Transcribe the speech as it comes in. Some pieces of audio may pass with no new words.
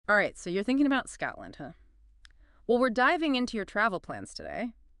All right, so you're thinking about Scotland, huh? Well, we're diving into your travel plans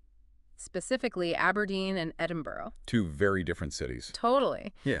today, specifically Aberdeen and Edinburgh. Two very different cities.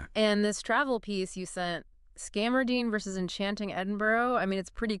 Totally. Yeah. And this travel piece you sent, Scammerdeen versus Enchanting Edinburgh, I mean, it's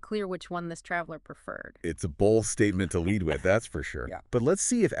pretty clear which one this traveler preferred. It's a bold statement to lead with, that's for sure. Yeah. But let's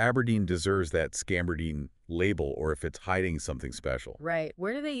see if Aberdeen deserves that Scammerdeen label or if it's hiding something special. Right.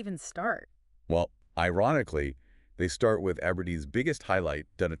 Where do they even start? Well, ironically, they start with Aberdeen's biggest highlight,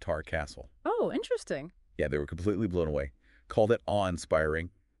 Dunnottar Castle. Oh, interesting. Yeah, they were completely blown away. Called it awe-inspiring,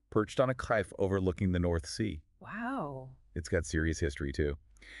 perched on a cliff overlooking the North Sea. Wow. It's got serious history, too.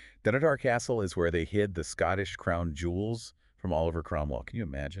 Dunnottar Castle is where they hid the Scottish crown jewels from Oliver Cromwell. Can you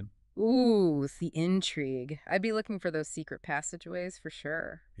imagine? Ooh, the intrigue. I'd be looking for those secret passageways for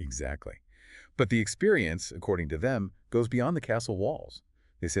sure. Exactly. But the experience, according to them, goes beyond the castle walls.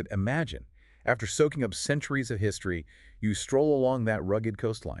 They said, imagine, after soaking up centuries of history, you stroll along that rugged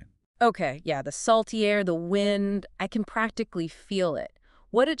coastline. Okay, yeah, the salty air, the wind, I can practically feel it.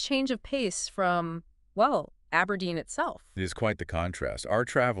 What a change of pace from, well, Aberdeen itself. It is quite the contrast. Our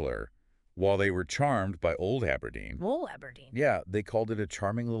traveler, while they were charmed by old Aberdeen, Well, Aberdeen. yeah, they called it a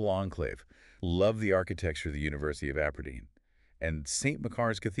charming little enclave. Loved the architecture of the University of Aberdeen. And St.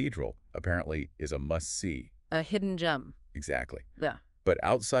 Macar's Cathedral, apparently, is a must-see. A hidden gem. Exactly. Yeah. But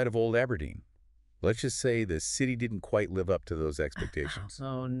outside of old Aberdeen, let's just say the city didn't quite live up to those expectations.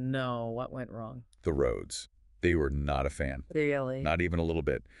 Oh no, what went wrong? The roads. They were not a fan. Really? Not even a little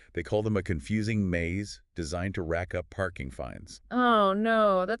bit. They called them a confusing maze designed to rack up parking fines. Oh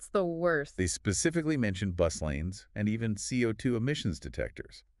no, that's the worst. They specifically mentioned bus lanes and even CO2 emissions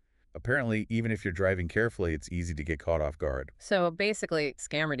detectors. Apparently, even if you're driving carefully, it's easy to get caught off guard. So basically,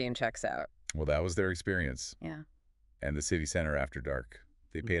 Scammerdeen checks out. Well, that was their experience. Yeah. And the city center after dark.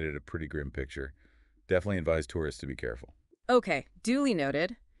 They painted a pretty grim picture. Definitely advise tourists to be careful. Okay, duly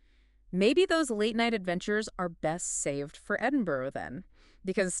noted. Maybe those late-night adventures are best saved for Edinburgh then.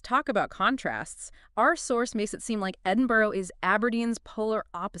 Because talk about contrasts, our source makes it seem like Edinburgh is Aberdeen's polar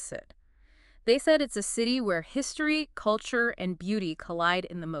opposite. They said it's a city where history, culture, and beauty collide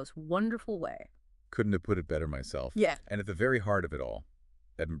in the most wonderful way. Couldn't have put it better myself. Yeah. And at the very heart of it all,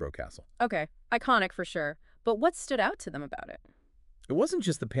 Edinburgh Castle. Okay, iconic for sure. But what stood out to them about it? It wasn't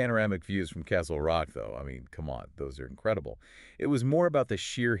just the panoramic views from Castle Rock, though. I mean, come on, those are incredible. It was more about the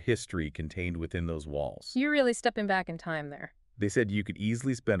sheer history contained within those walls. You're really stepping back in time there. They said you could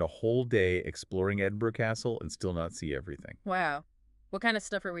easily spend a whole day exploring Edinburgh Castle and still not see everything. Wow. What kind of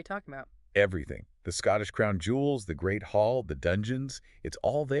stuff are we talking about? Everything. The Scottish crown jewels, the Great Hall, the dungeons, it's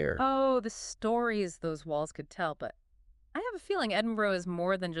all there. Oh, the stories those walls could tell, but I have a feeling Edinburgh is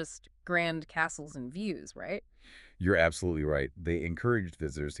more than just grand castles and views, right? You're absolutely right. They encouraged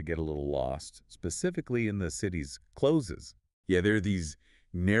visitors to get a little lost, specifically in the city's closes. Yeah, there are these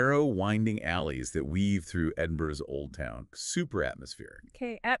narrow, winding alleys that weave through Edinburgh's old town. Super atmospheric.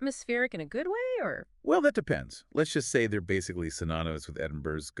 Okay, atmospheric in a good way, or? Well, that depends. Let's just say they're basically synonymous with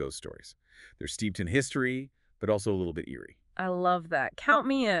Edinburgh's ghost stories. They're steeped in history, but also a little bit eerie. I love that. Count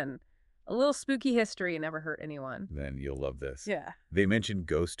me in. A little spooky history never hurt anyone. Then you'll love this. Yeah. They mentioned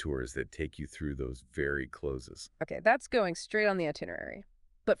ghost tours that take you through those very closes. Okay, that's going straight on the itinerary.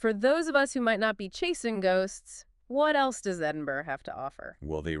 But for those of us who might not be chasing ghosts, what else does Edinburgh have to offer?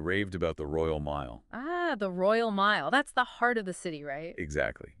 Well, they raved about the Royal Mile. Ah, the Royal Mile. That's the heart of the city, right?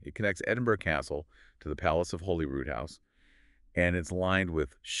 Exactly. It connects Edinburgh Castle to the Palace of Holyrood House, and it's lined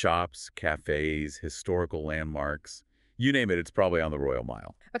with shops, cafes, historical landmarks. You name it, it's probably on the Royal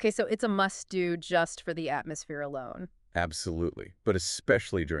Mile. Okay, so it's a must-do just for the atmosphere alone. Absolutely, but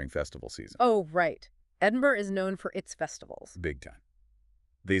especially during festival season. Oh, right. Edinburgh is known for its festivals. Big time.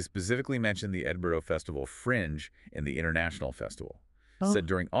 They specifically mentioned the Edinburgh Festival Fringe and the International Festival. Oh. Said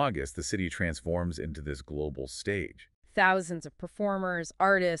during August, the city transforms into this global stage. Thousands of performers,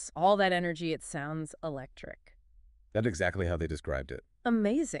 artists, all that energy, it sounds electric. That's exactly how they described it.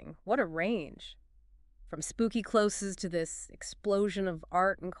 Amazing. What a range. From spooky closes to this explosion of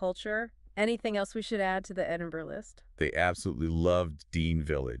art and culture. Anything else we should add to the Edinburgh list? They absolutely loved Dean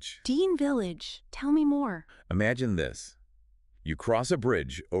Village. Dean Village. Tell me more. Imagine this. You cross a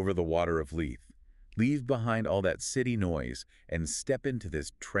bridge over the water of Leith, leave behind all that city noise, and step into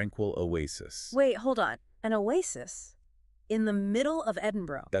this tranquil oasis. Wait, hold on. An oasis? In the middle of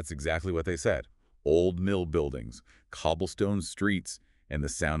Edinburgh? That's exactly what they said. Old mill buildings, cobblestone streets, and the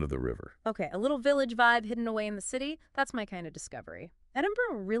sound of the river. Okay, a little village vibe hidden away in the city. That's my kind of discovery.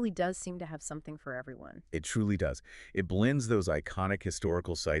 Edinburgh really does seem to have something for everyone. It truly does. It blends those iconic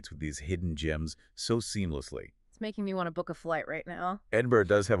historical sites with these hidden gems so seamlessly. It's making me want to book a flight right now. Edinburgh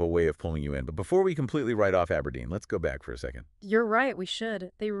does have a way of pulling you in, but before we completely write off Aberdeen, let's go back for a second. You're right, we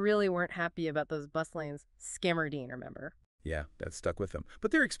should. They really weren't happy about those bus lanes. Scammerdeen, remember? Yeah, that stuck with them.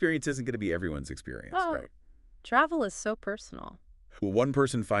 But their experience isn't going to be everyone's experience, Oh, right? travel is so personal. What one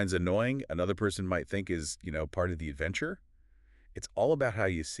person finds annoying, another person might think is, part of the adventure. It's all about how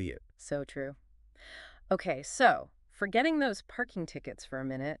you see it. So true. Okay, so forgetting those parking tickets for a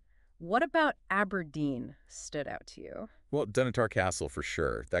minute, what about Aberdeen stood out to you? Well, Dunnottar Castle for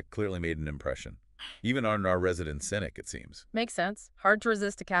sure. That clearly made an impression. Even on our resident cynic, it seems. Makes sense. Hard to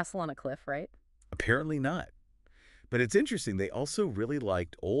resist a castle on a cliff, right? Apparently not. But it's interesting, they also really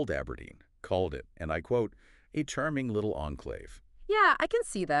liked Old Aberdeen, called it, and I quote, a charming little enclave. Yeah, I can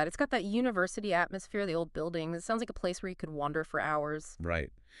see that. It's got that university atmosphere, the old buildings. It sounds like a place where you could wander for hours. Right.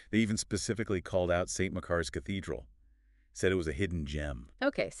 They even specifically called out St. Macar's Cathedral. Said it was a hidden gem.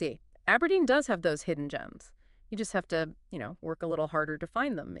 Okay, see, Aberdeen does have those hidden gems. You just have to, work a little harder to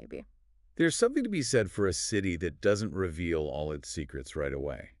find them, maybe. There's something to be said for a city that doesn't reveal all its secrets right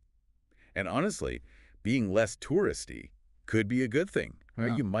away. And honestly, being less touristy could be a good thing. Right?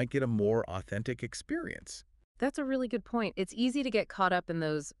 Huh. You might get a more authentic experience. That's a really good point. It's easy to get caught up in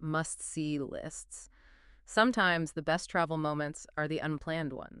those must-see lists. Sometimes the best travel moments are the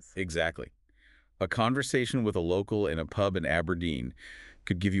unplanned ones. Exactly. A conversation with a local in a pub in Aberdeen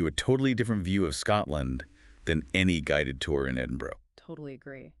could give you a totally different view of Scotland than any guided tour in Edinburgh. Totally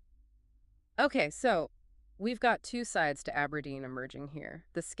agree. Okay, so we've got two sides to Aberdeen emerging here.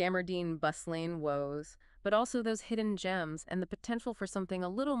 The Scammerdeen bustling woes, but also those hidden gems and the potential for something a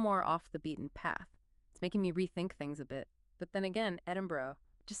little more off the beaten path. It's making me rethink things a bit. But then again, Edinburgh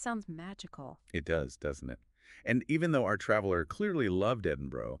just sounds magical. It does, doesn't it? And even though our traveler clearly loved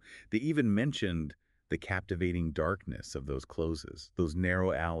Edinburgh, they even mentioned the captivating darkness of those closes, those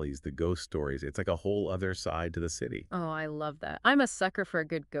narrow alleys, the ghost stories. It's like a whole other side to the city. Oh, I love that. I'm a sucker for a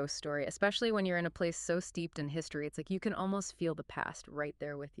good ghost story, especially when you're in a place so steeped in history. It's like you can almost feel the past right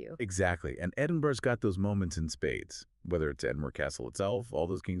there with you. Exactly. And Edinburgh's got those moments in spades, whether it's Edinburgh Castle itself, all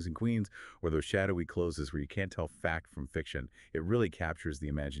those kings and queens, or those shadowy closes where you can't tell fact from fiction. It really captures the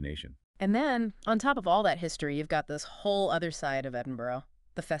imagination. And then, on top of all that history, you've got this whole other side of Edinburgh,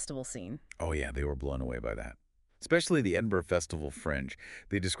 the festival scene. Oh yeah, they were blown away by that. Especially the Edinburgh Festival Fringe.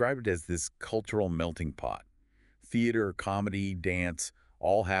 They described it as this cultural melting pot. Theater, comedy, dance,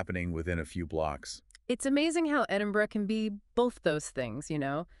 all happening within a few blocks. It's amazing how Edinburgh can be both those things,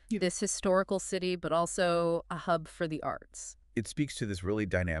 Yeah. this historical city, but also a hub for the arts. It speaks to this really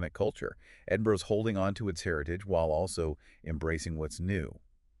dynamic culture. Edinburgh's holding on to its heritage while also embracing what's new.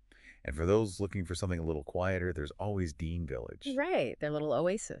 And for those looking for something a little quieter, there's always Dean Village. Right, their little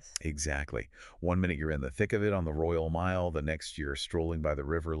oasis. Exactly. One minute you're in the thick of it on the Royal Mile, the next you're strolling by the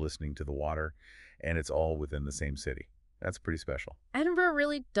river listening to the water, and it's all within the same city. That's pretty special. Edinburgh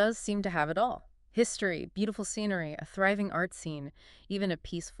really does seem to have it all. History, beautiful scenery, a thriving art scene, even a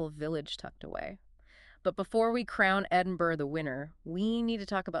peaceful village tucked away. But before we crown Edinburgh the winner, we need to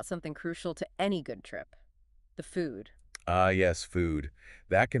talk about something crucial to any good trip: the food. Ah, yes, food.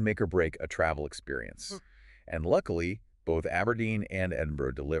 That can make or break a travel experience. And luckily, both Aberdeen and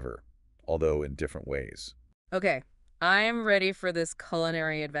Edinburgh deliver, although in different ways. Okay, I'm ready for this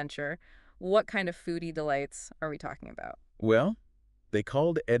culinary adventure. What kind of foodie delights are we talking about? Well, they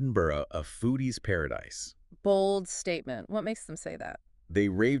called Edinburgh a foodie's paradise. Bold statement. What makes them say that? They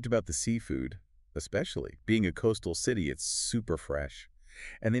raved about the seafood, especially. Being a coastal city, it's super fresh.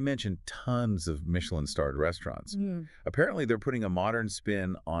 And they mentioned tons of Michelin-starred restaurants. Apparently, they're putting a modern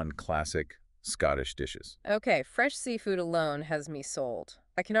spin on classic Scottish dishes. Okay, fresh seafood alone has me sold.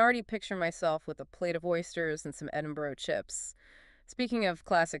 I can already picture myself with a plate of oysters and some Edinburgh chips. Speaking of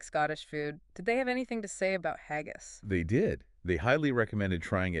classic Scottish food, did they have anything to say about haggis? They did. They highly recommended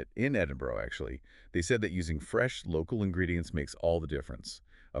trying it in Edinburgh, actually. They said that using fresh, local ingredients makes all the difference.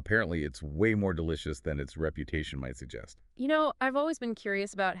 Apparently, it's way more delicious than its reputation might suggest. I've always been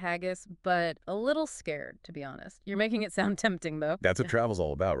curious about haggis, but a little scared, to be honest. You're making it sound tempting, though. That's what travel's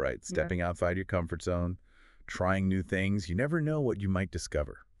all about, right? Stepping outside your comfort zone, trying new things. You never know what you might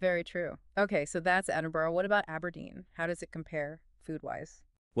discover. Very true. Okay, so that's Edinburgh. What about Aberdeen? How does it compare food-wise?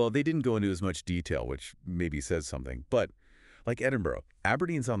 Well, they didn't go into as much detail, which maybe says something. But like Edinburgh,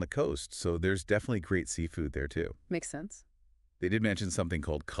 Aberdeen's on the coast, so there's definitely great seafood there, too. Makes sense. They did mention something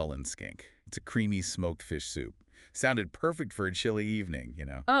called cullen skink. It's a creamy smoked fish soup. Sounded perfect for a chilly evening.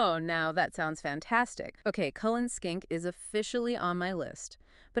 Oh, now that sounds fantastic. Okay, Cullen skink is officially on my list.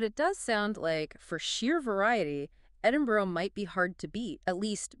 But it does sound like, for sheer variety, Edinburgh might be hard to beat, at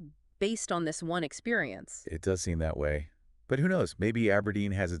least based on this one experience. It does seem that way. But who knows? Maybe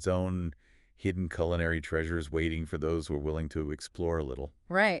Aberdeen has its own hidden culinary treasures waiting for those who are willing to explore a little.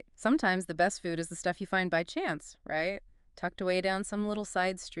 Right. Sometimes the best food is the stuff you find by chance, right? Tucked away down some little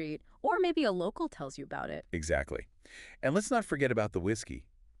side street, or maybe a local tells you about it. Exactly. And let's not forget about the whiskey.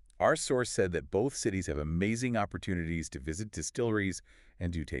 Our source said that both cities have amazing opportunities to visit distilleries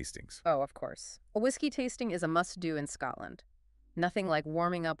and do tastings. Oh, of course. A whiskey tasting is a must-do in Scotland. Nothing like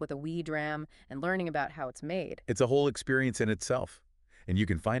warming up with a wee dram and learning about how it's made. It's a whole experience in itself, and you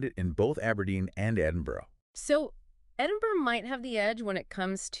can find it in both Aberdeen and Edinburgh. So, Edinburgh might have the edge when it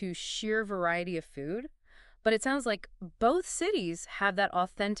comes to sheer variety of food, but it sounds like both cities have that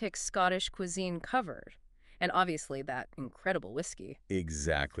authentic Scottish cuisine covered. And obviously that incredible whiskey.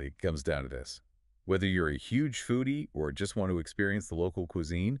 Exactly. It comes down to this. Whether you're a huge foodie or just want to experience the local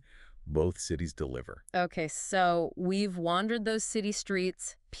cuisine, both cities deliver. Okay, so we've wandered those city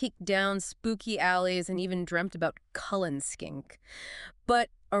streets, peeked down spooky alleys, and even dreamt about Cullen skink. But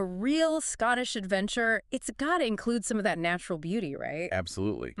a real Scottish adventure, it's got to include some of that natural beauty, right?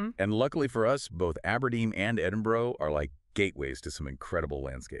 Absolutely. Mm. And luckily for us, both Aberdeen and Edinburgh are like gateways to some incredible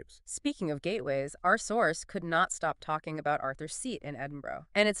landscapes. Speaking of gateways, our source could not stop talking about Arthur's Seat in Edinburgh.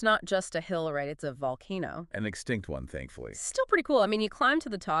 And it's not just a hill, right? It's a volcano. An extinct one, thankfully. Still pretty cool. I mean, you climb to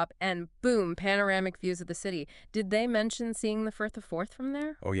the top and boom, panoramic views of the city. Did they mention seeing the Firth of Forth from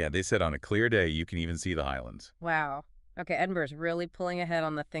there? Oh yeah, they said on a clear day you can even see the Highlands. Wow. Okay, Edinburgh's really pulling ahead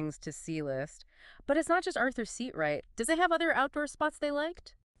on the things to see list. But it's not just Arthur's Seat, right? Does it have other outdoor spots they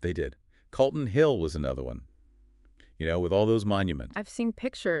liked? They did. Calton Hill was another one. You know, with all those monuments. I've seen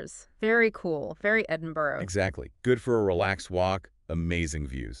pictures. Very cool. Very Edinburgh. Exactly. Good for a relaxed walk, amazing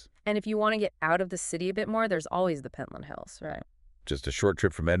views. And if you want to get out of the city a bit more, there's always the Pentland Hills, right? Just a short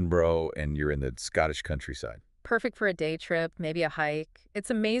trip from Edinburgh and you're in the Scottish countryside. Perfect for a day trip, maybe a hike.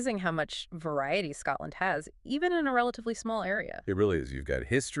 It's amazing how much variety Scotland has, even in a relatively small area. It really is. You've got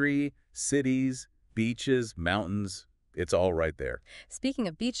history, cities, beaches, mountains. It's all right there. Speaking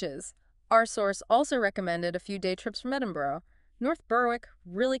of beaches, our source also recommended a few day trips from Edinburgh. North Berwick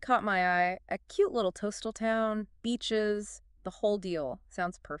really caught my eye. A cute little coastal town, beaches, the whole deal.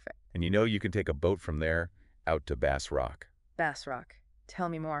 Sounds perfect. And you know you can take a boat from there out to Bass Rock. Bass Rock. Tell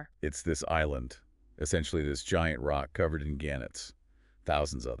me more. It's this island, essentially this giant rock covered in gannets,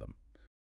 thousands of them.